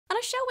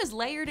a show as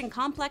layered and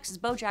complex as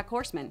BoJack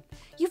Horseman,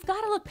 you've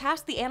got to look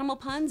past the animal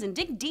puns and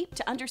dig deep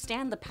to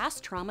understand the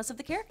past traumas of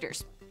the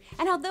characters,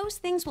 and how those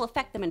things will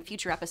affect them in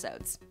future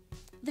episodes.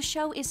 The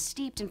show is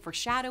steeped in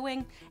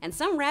foreshadowing, and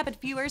some rabid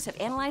viewers have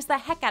analyzed the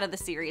heck out of the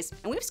series,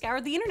 and we've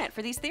scoured the internet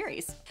for these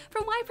theories.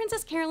 From why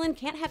Princess Carolyn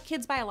can't have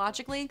kids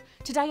biologically,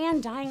 to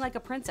Diane dying like a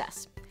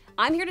princess.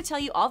 I'm here to tell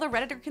you all the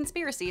Redditor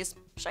conspiracies,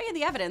 show you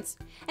the evidence,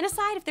 and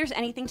decide if there's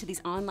anything to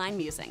these online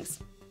musings.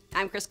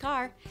 I'm Kris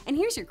Carr, and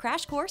here's your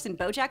crash course in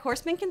BoJack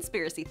Horseman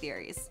conspiracy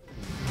theories.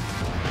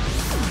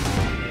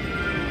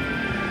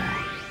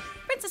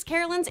 Princess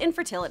Carolyn's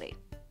infertility.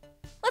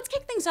 Let's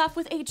kick things off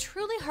with a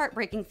truly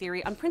heartbreaking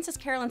theory on Princess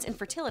Carolyn's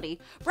infertility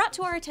brought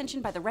to our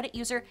attention by the Reddit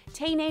user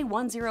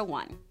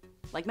Tane101.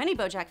 Like many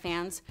BoJack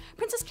fans,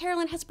 Princess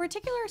Carolyn has a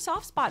particular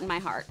soft spot in my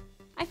heart.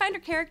 I find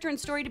her character and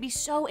story to be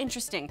so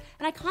interesting,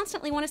 and I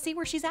constantly want to see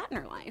where she's at in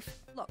her life.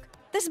 Look,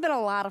 this has been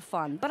a lot of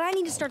fun, but I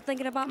need to start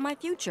thinking about my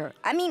future.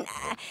 I mean,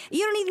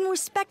 you don't even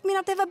respect me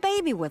enough to have a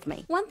baby with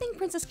me. One thing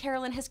Princess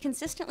Carolyn has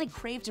consistently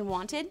craved and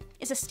wanted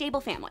is a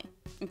stable family.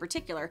 In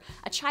particular,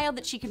 a child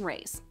that she can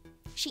raise.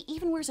 She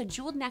even wears a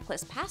jeweled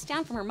necklace passed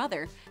down from her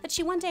mother that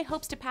she one day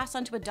hopes to pass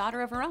on to a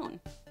daughter of her own.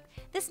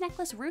 This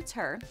necklace roots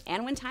her,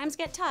 and when times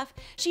get tough,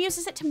 she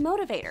uses it to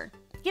motivate her,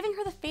 giving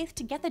her the faith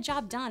to get the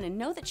job done and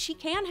know that she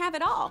can have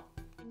it all.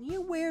 When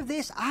you wear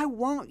this, I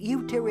want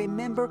you to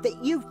remember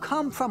that you've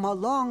come from a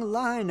long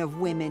line of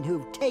women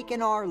who've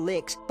taken our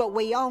licks, but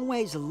we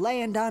always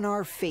land on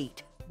our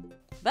feet.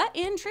 But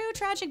in true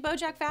tragic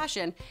BoJack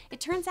fashion, it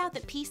turns out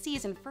that PC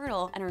is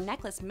infertile and her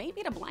necklace may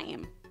be to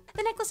blame.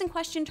 The necklace in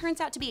question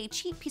turns out to be a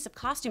cheap piece of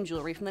costume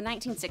jewelry from the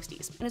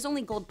 1960s and is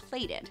only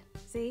gold-plated.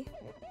 See?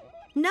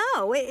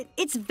 No,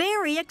 it's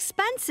very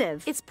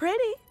expensive. It's pretty,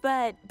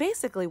 but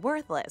basically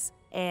worthless.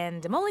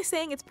 And I'm only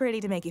saying it's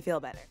pretty to make you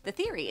feel better. The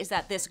theory is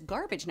that this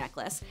garbage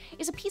necklace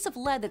is a piece of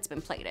lead that's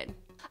been plated.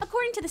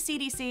 According to the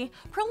CDC,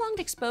 prolonged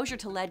exposure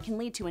to lead can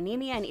lead to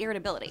anemia and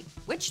irritability,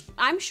 which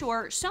I'm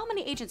sure so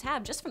many agents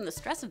have just from the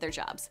stress of their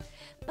jobs.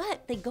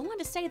 But they go on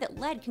to say that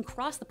lead can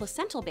cross the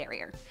placental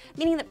barrier,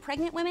 meaning that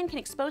pregnant women can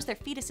expose their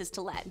fetuses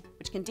to lead,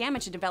 which can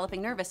damage the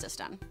developing nervous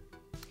system.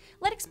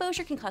 Lead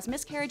exposure can cause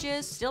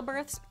miscarriages,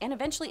 stillbirths, and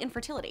eventually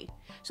infertility.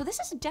 So this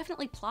is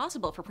definitely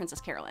plausible for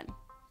Princess Carolyn.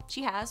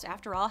 She has,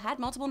 after all, had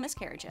multiple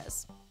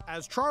miscarriages.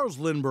 As Charles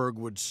Lindbergh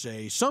would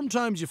say,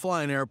 sometimes you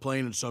fly an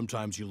airplane and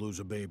sometimes you lose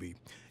a baby.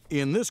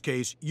 In this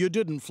case, you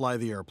didn't fly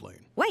the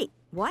airplane. Wait,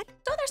 what?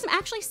 So there's some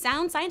actually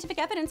sound scientific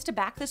evidence to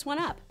back this one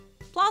up.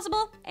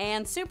 Plausible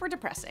and super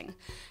depressing,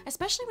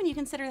 especially when you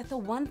consider that the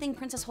one thing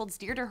Princess holds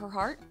dear to her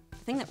heart, the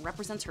thing that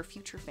represents her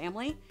future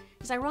family,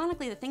 is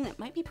ironically the thing that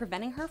might be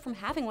preventing her from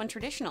having one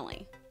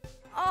traditionally.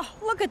 Oh,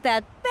 look at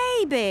that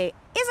baby.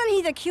 Isn't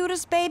he the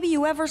cutest baby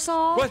you ever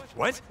saw?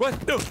 What?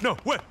 No,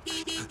 what?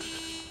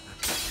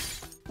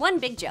 One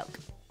big joke.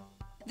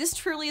 This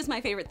truly is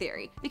my favorite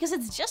theory, because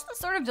it's just the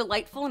sort of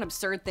delightful and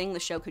absurd thing the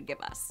show could give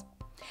us.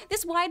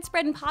 This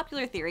widespread and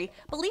popular theory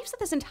believes that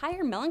this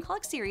entire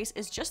melancholic series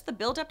is just the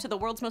build-up to the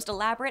world's most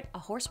elaborate "a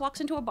horse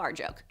walks into a bar"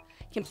 joke,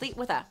 complete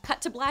with a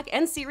cut to black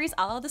end series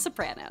a la The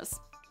Sopranos.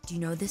 Do you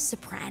know The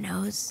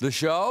Sopranos? The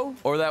show?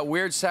 Or that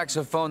weird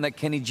saxophone that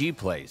Kenny G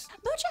plays?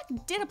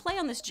 BoJack did a play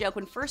on this joke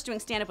when first doing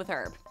stand-up with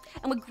Herb,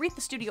 and would greet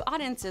the studio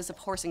audiences of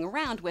horsing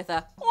around with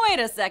a, "Wait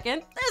a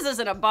second, this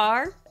isn't a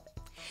bar."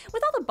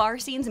 With all the bar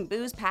scenes and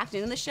booze packed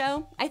into the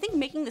show, I think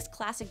making this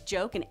classic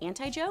joke an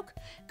anti-joke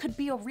could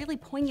be a really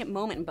poignant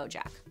moment in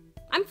BoJack.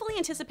 I'm fully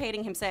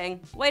anticipating him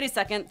saying, "Wait a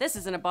second, this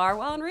isn't a bar,"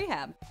 while in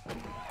rehab.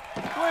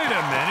 Wait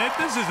a minute,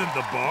 this isn't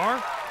the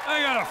bar.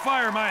 I gotta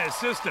fire my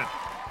assistant.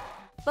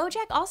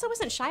 BoJack also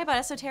isn't shy about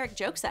esoteric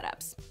joke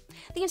setups.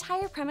 The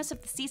entire premise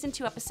of the season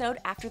 2 episode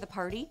After the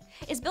Party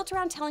is built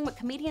around telling what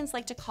comedians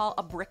like to call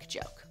a brick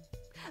joke.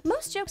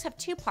 Most jokes have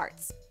two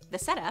parts, the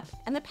setup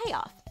and the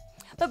payoff.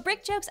 But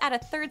brick jokes add a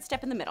third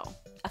step in the middle,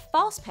 a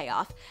false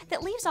payoff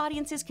that leaves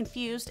audiences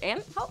confused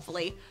and,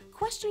 hopefully,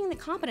 questioning the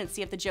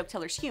competency of the joke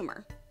teller's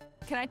humor.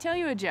 Can I tell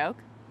you a joke?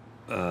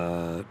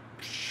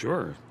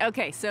 Sure.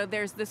 Okay, so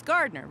there's this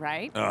gardener,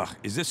 right?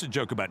 Is this a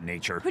joke about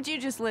nature? Would you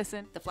just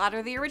listen? The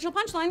flatter the original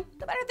punchline,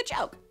 the better the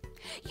joke.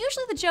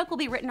 Usually the joke will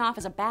be written off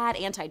as a bad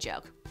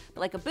anti-joke, but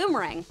like a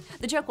boomerang,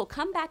 the joke will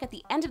come back at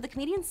the end of the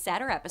comedian's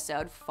set or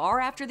episode, far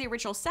after the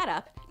original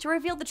setup, to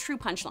reveal the true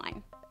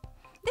punchline.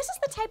 This is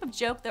the type of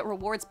joke that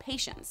rewards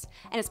patience,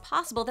 and it's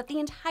possible that the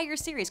entire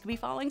series could be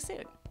following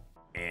suit.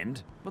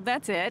 And? Well,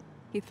 that's it.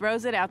 He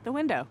throws it out the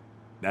window.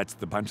 That's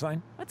the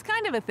punchline? That's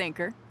kind of a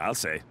thinker. I'll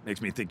say.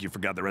 Makes me think you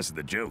forgot the rest of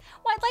the joke.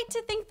 Well, I'd like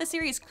to think the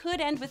series could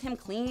end with him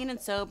clean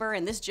and sober,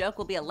 and this joke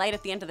will be a light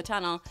at the end of the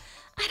tunnel.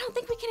 I don't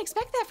think we can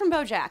expect that from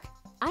BoJack.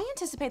 I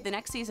anticipate the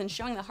next season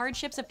showing the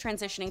hardships of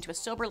transitioning to a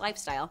sober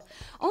lifestyle,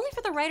 only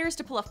for the writers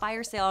to pull a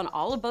fire sale on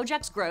all of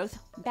BoJack's growth,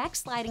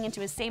 backsliding into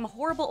his same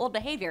horrible old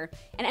behavior,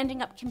 and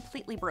ending up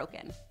completely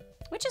broken.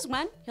 Which is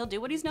when he'll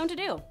do what he's known to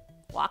do,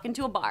 walk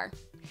into a bar.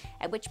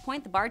 At which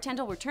point the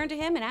bartender will return to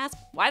him and ask,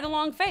 "Why the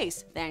long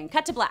face?" Then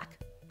cut to black.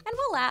 And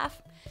we'll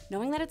laugh.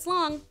 knowing that it's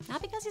long,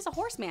 not because he's a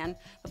horseman,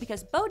 but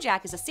because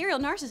BoJack is a serial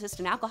narcissist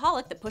and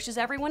alcoholic that pushes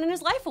everyone in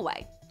his life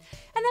away.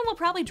 And then we'll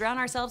probably drown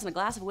ourselves in a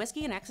glass of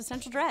whiskey and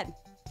existential dread.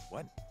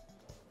 What?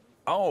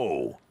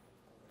 Oh.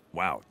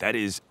 Wow, that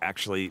is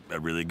actually a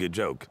really good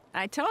joke.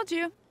 I told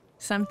you,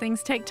 some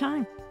things take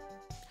time.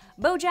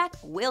 BoJack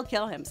will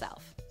kill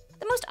himself.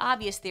 The most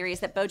obvious theory is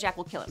that BoJack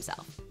will kill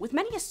himself, with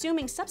many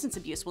assuming substance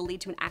abuse will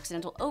lead to an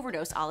accidental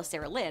overdose a la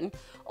Sarah Lynn,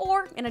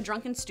 or in a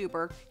drunken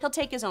stupor, he'll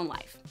take his own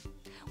life.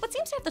 What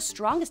seems to have the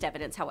strongest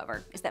evidence,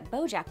 however, is that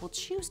BoJack will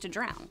choose to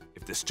drown.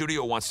 If the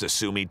studio wants to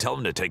sue me, tell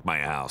them to take my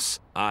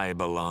house. I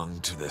belong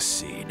to the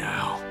sea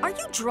now. Are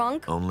you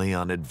drunk? Only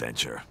on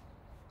adventure.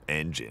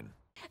 And gin.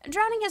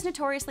 Drowning has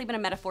notoriously been a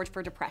metaphor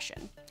for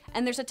depression,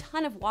 and there's a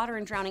ton of water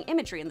and drowning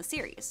imagery in the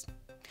series.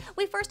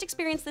 We first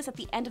experienced this at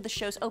the end of the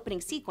show's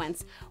opening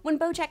sequence when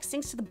BoJack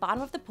sinks to the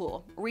bottom of the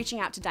pool, reaching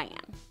out to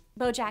Diane.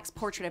 BoJack's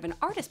portrait of an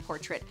artist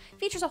portrait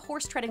features a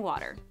horse treading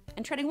water,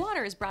 and treading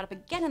water is brought up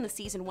again in the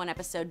season 1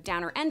 episode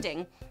Downer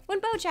Ending,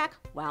 when BoJack,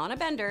 while on a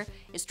bender,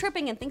 is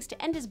tripping and thinks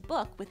to end his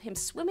book with him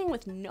swimming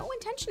with no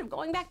intention of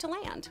going back to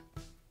land.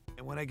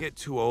 And when I get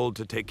too old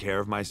to take care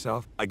of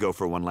myself, I go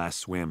for one last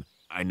swim.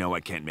 I know I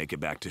can't make it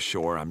back to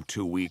shore. I'm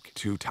too weak,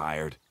 too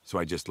tired, so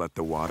I just let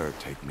the water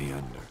take me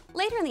under.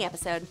 Later in the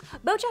episode,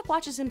 BoJack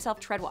watches himself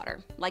tread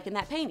water, like in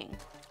that painting.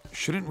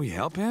 Shouldn't we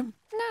help him?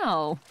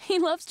 No, he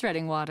loves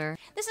treading water.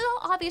 This is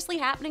all obviously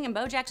happening in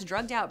BoJack's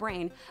drugged-out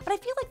brain, but I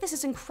feel like this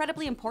is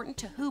incredibly important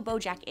to who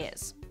BoJack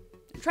is.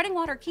 Treading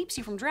water keeps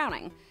you from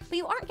drowning, but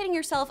you aren't getting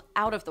yourself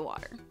out of the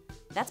water.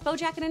 That's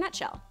BoJack in a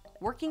nutshell,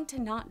 working to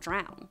not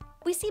drown.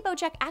 We see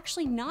BoJack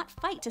actually not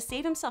fight to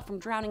save himself from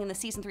drowning in the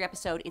season 3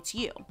 episode, It's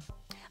You.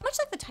 Much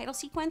like the title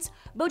sequence,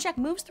 BoJack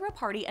moves through a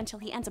party until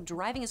he ends up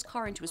driving his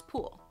car into his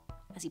pool.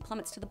 As he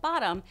plummets to the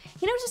bottom,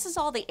 he notices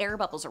all the air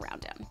bubbles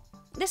around him.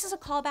 This is a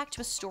callback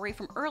to a story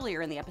from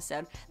earlier in the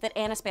episode that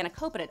Anna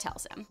Spanakopita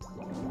tells him.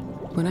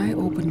 When I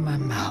opened my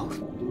mouth,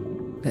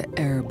 the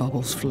air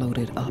bubbles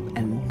floated up,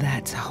 and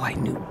that's how I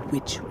knew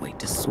which way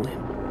to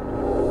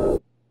swim.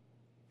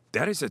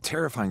 That is a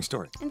terrifying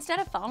story. Instead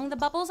of following the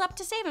bubbles up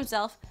to save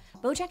himself,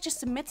 BoJack just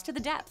submits to the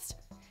depths.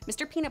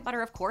 Mr. Peanut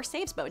Butter, of course,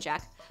 saves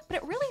BoJack, but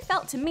it really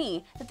felt to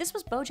me that this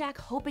was BoJack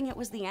hoping it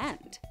was the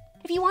end.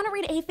 If you want to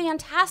read a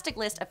fantastic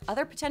list of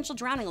other potential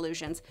drowning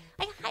illusions,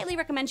 I highly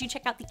recommend you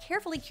check out the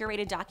carefully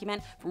curated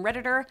document from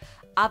Redditor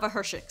Ava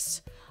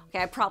Hershix.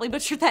 Okay, I probably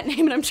butchered that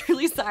name and I'm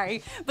truly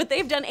sorry, but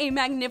they've done a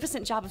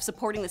magnificent job of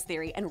supporting this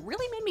theory and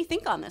really made me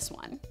think on this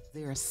one.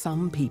 There are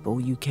some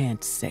people you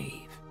can't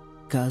save,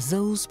 because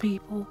those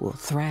people will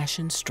thrash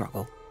and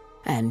struggle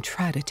and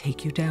try to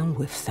take you down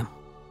with them.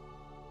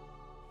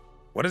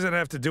 What does it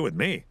have to do with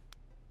me?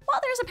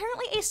 While there's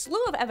apparently a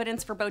slew of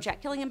evidence for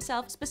BoJack killing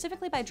himself,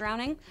 specifically by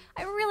drowning,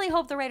 I really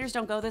hope the writers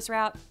don't go this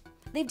route.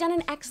 They've done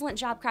an excellent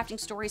job crafting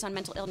stories on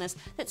mental illness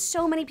that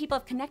so many people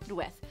have connected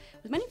with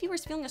many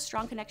viewers feeling a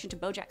strong connection to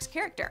BoJack's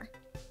character.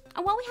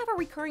 And while we have a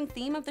recurring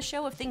theme of the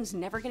show of things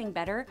never getting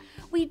better,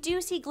 we do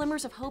see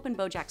glimmers of hope in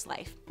BoJack's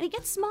life, and he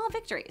gets small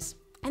victories.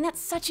 And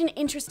that's such an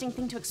interesting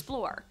thing to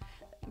explore.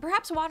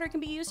 Perhaps water can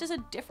be used as a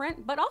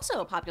different, but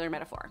also a popular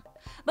metaphor.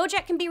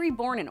 BoJack can be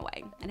reborn in a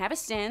way, and have his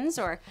sins,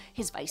 or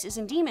his vices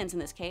and demons in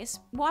this case,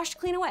 washed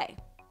clean away.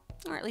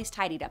 Or at least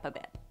tidied up a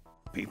bit.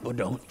 People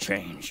don't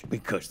change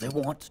because they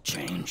want to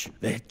change.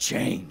 They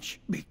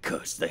change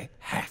because they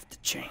have to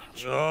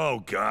change.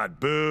 Oh, God,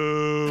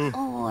 boo!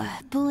 Oh,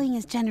 bullying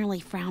is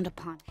generally frowned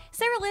upon.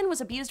 Sarah Lynn was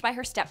abused by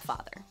her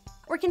stepfather.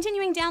 We're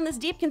continuing down this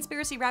deep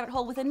conspiracy rabbit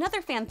hole with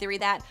another fan theory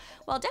that,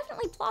 while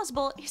definitely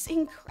plausible, is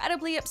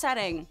incredibly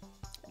upsetting.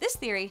 This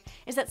theory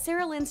is that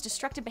Sarah Lynn's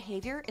destructive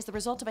behavior is the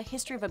result of a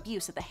history of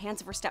abuse at the hands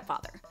of her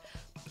stepfather,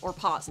 or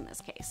paws in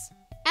this case.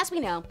 As we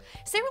know,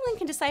 Sarah Lynn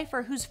can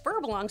decipher whose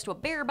fur belongs to a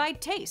bear by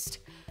taste.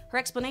 Her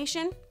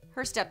explanation?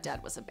 Her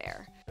stepdad was a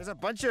bear. There's a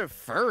bunch of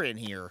fur in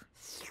here.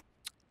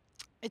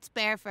 It's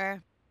bear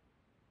fur.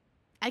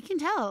 I can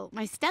tell.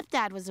 My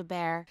stepdad was a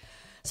bear.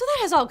 So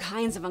that has all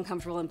kinds of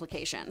uncomfortable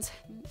implications.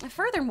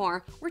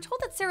 Furthermore, we're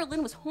told that Sarah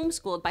Lynn was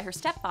homeschooled by her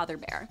stepfather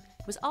bear,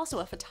 who was also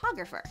a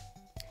photographer.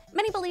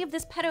 Many believe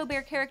this pedo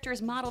bear character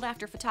is modeled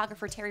after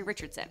photographer Terry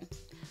Richardson,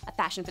 a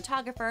fashion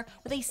photographer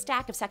with a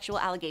stack of sexual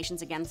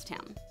allegations against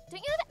him.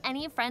 Don't you have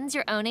any friends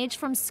your own age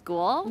from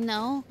school?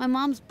 No, my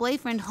mom's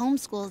boyfriend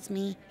homeschools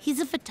me. He's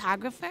a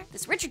photographer.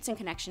 This Richardson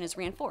connection is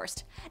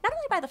reinforced, not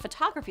only by the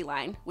photography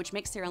line, which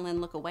makes Sarah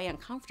Lynn look away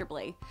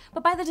uncomfortably,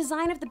 but by the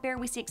design of the bear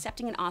we see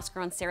accepting an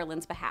Oscar on Sarah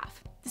Lynn's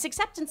behalf. This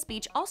acceptance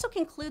speech also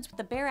concludes with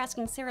the bear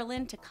asking Sarah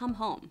Lynn to come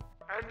home.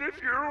 And if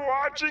you're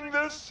watching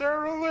this,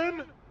 Sarah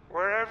Lynn,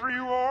 wherever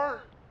you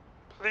are,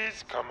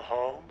 please come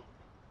home.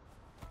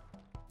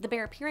 The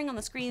bear appearing on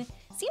the screen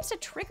seems to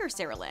trigger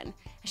Sarah Lynn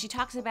as she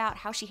talks about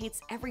how she hates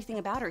everything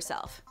about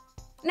herself.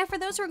 Now, for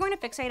those who are going to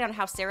fixate on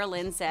how Sarah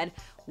Lynn said,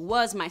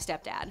 "was my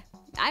stepdad,"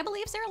 I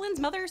believe Sarah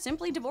Lynn's mother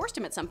simply divorced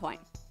him at some point.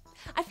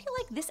 I feel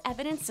like this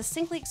evidence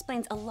succinctly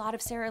explains a lot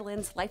of Sarah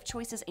Lynn's life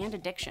choices and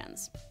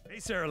addictions. Hey,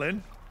 Sarah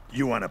Lynn,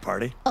 you want a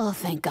party? Oh,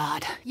 thank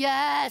God.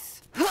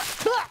 Yes!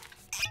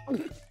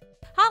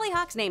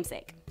 Hollyhock's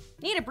namesake.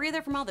 Need a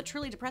breather from all the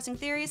truly depressing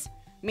theories?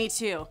 Me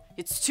too.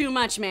 It's too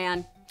much,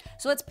 man.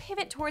 So let's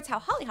pivot towards how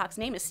Hollyhock's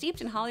name is steeped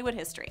in Hollywood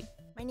history.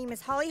 My name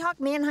is Hollyhock,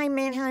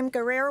 Mannheim,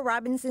 Guerrero,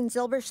 Robinson,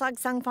 Zilberschlag,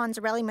 Sung,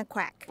 Fonzarelli,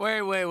 McQuack.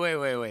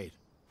 Wait.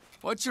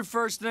 What's your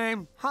first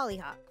name?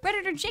 Hollyhock.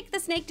 Redditor Jake the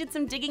Snake did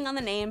some digging on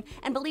the name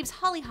and believes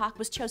Hollyhock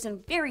was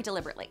chosen very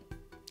deliberately.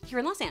 Here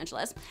in Los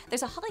Angeles,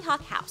 there's a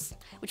Hollyhock house,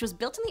 which was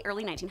built in the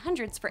early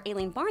 1900s for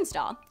Aileen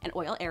Barnsdall, an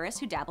oil heiress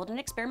who dabbled in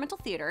experimental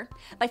theater,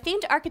 by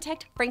famed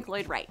architect Frank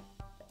Lloyd Wright.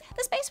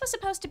 The space was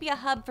supposed to be a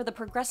hub for the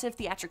progressive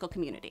theatrical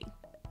community.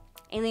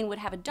 Aileen would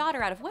have a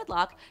daughter out of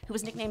wedlock who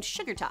was nicknamed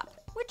Sugartop,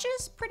 which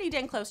is pretty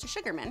dang close to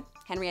Sugarman,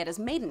 Henrietta's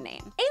maiden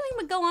name. Aileen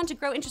would go on to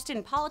grow interested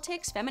in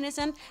politics,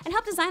 feminism, and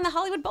help design the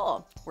Hollywood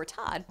Bowl, where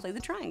Todd played the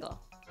triangle.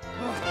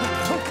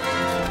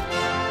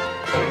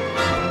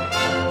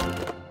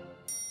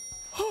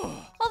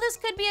 While this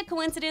could be a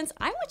coincidence,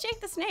 I'm with Jake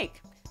the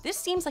Snake. This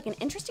seems like an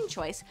interesting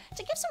choice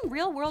to give some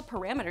real-world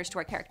parameters to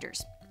our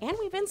characters, and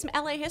weave in some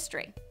LA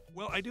history.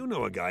 Well, I do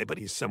know a guy, but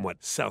he's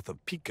somewhat south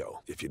of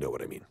Pico, if you know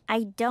what I mean.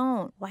 I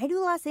don't. Why do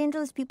Los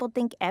Angeles people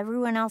think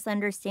everyone else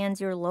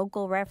understands your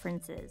local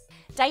references?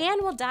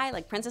 Diane will die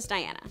like Princess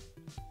Diana.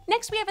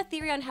 Next, we have a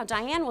theory on how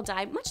Diane will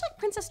die much like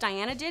Princess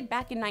Diana did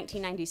back in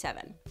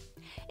 1997.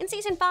 In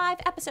Season 5,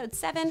 Episode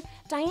 7,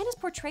 Diane is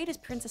portrayed as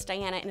Princess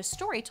Diana in a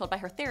story told by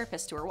her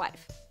therapist to her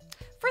wife.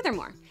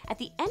 Furthermore, at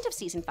the end of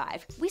Season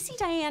 5, we see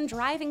Diane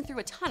driving through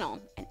a tunnel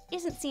and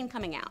isn't seen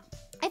coming out.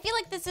 I feel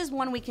like this is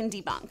one we can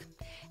debunk.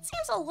 It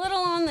seems a little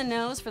on the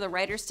nose for the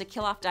writers to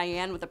kill off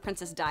Diane with a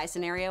Princess Di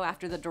scenario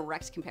after the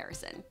direct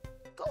comparison.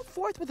 Go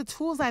forth with the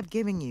tools I've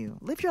given you.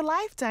 Live your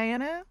life,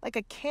 Diana, like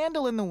a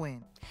candle in the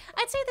wind.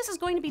 I'd say this is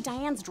going to be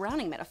Diane's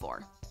drowning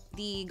metaphor.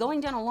 The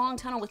going down a long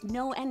tunnel with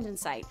no end in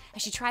sight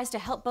as she tries to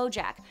help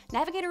BoJack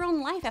navigate her own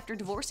life after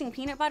divorcing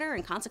Peanut Butter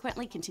and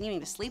consequently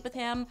continuing to sleep with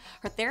him,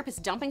 her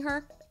therapist dumping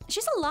her.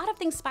 She's a lot of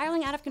things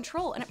spiraling out of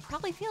control, and it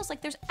probably feels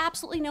like there's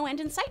absolutely no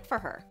end in sight for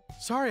her.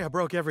 Sorry I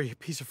broke every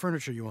piece of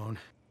furniture you own.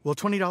 Will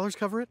 $20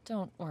 cover it?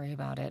 Don't worry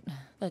about it.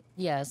 But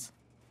yes.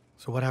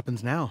 So what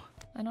happens now?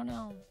 I don't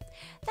know.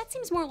 That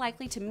seems more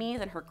likely to me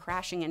than her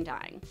crashing and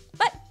dying.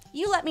 But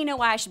you let me know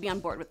why I should be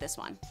on board with this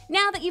one.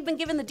 Now that you've been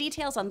given the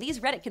details on these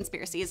Reddit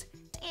conspiracies,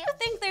 do you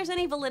think there's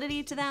any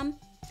validity to them?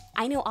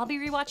 I know I'll be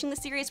rewatching the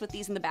series with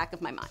these in the back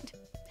of my mind.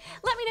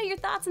 Let me know your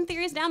thoughts and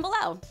theories down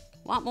below.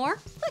 Want more?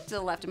 Click to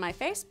the left of my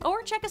face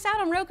or check us out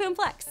on Roku and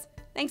Plex.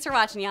 Thanks for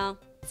watching, y'all.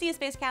 See you,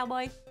 Space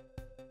Cowboy.